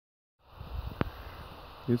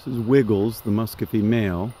This is Wiggles, the Muscovy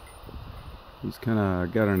male. He's kind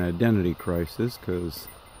of got an identity crisis because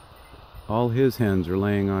all his hens are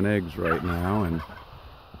laying on eggs right now, and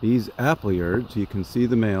these appleyards, you can see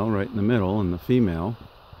the male right in the middle and the female,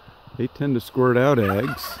 they tend to squirt out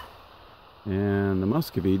eggs, and the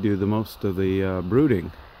Muscovy do the most of the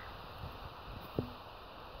brooding.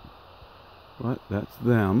 But that's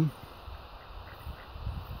them.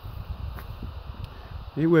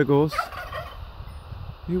 Hey Wiggles.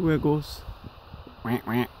 Hey Wiggles. Wah,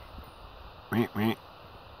 wah. Wah, wah.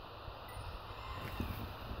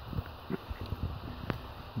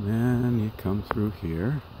 Then you come through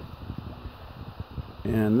here.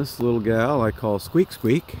 And this little gal I call Squeak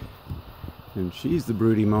Squeak. And she's the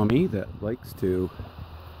broody mummy that likes to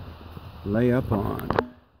lay up on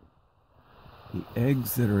the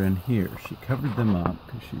eggs that are in here. She covered them up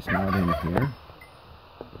because she's not in here.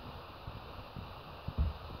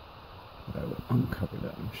 But I would uncover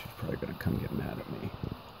them. She's probably going to come get mad at me.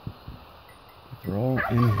 But they're all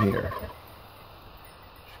in here.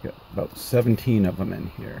 She's got about 17 of them in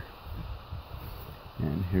here.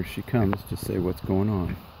 And here she comes to say what's going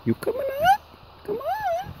on. You coming up? Come on.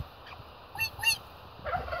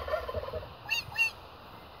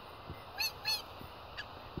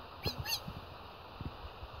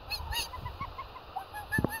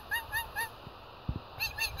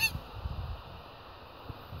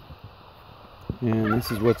 And this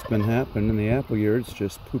is what's been happening. The appleyards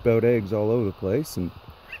just poop out eggs all over the place, and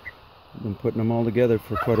I've been putting them all together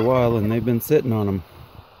for quite a while, and they've been sitting on them.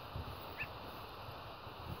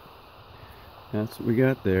 That's what we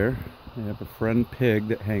got there. They have a friend pig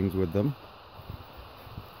that hangs with them.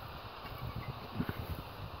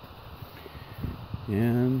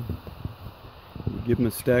 And you give them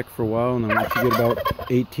a stack for a while, and then once you get about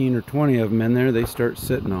 18 or 20 of them in there, they start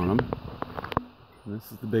sitting on them. And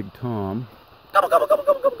this is the big Tom. Gobble, gobble, gobble,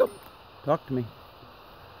 gobble, gobble, gobble. Talk to me.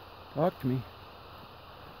 Talk to me.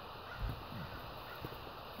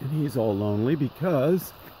 And he's all lonely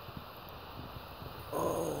because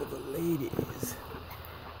all the ladies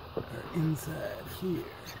are inside here.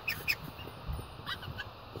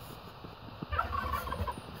 I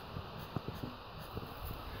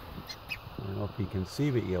don't know if you can see,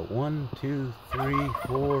 but you got 1, 2, 3,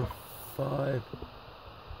 4, 5,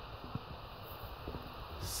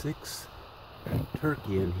 6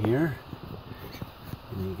 turkey in here,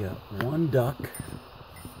 and you got 1 duck,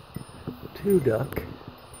 2 duck.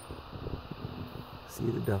 See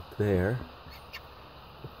the duck there.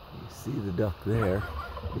 You see the duck there.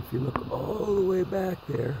 If you look all the way back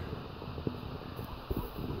there,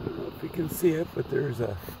 I don't know if you can see it, but there's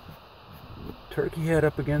a turkey head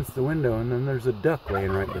up against the window, and then there's a duck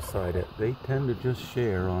laying right beside it. They tend to just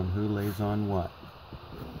share on who lays on what.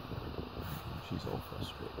 She's all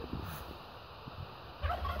frustrated.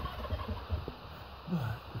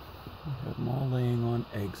 But we have them all laying on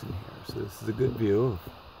eggs in here, so this is a good view of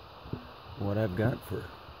what I've got for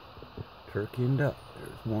turkey and duck.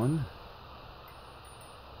 There's 1,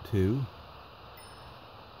 2,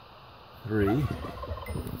 3, and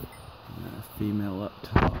a female up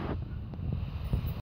top.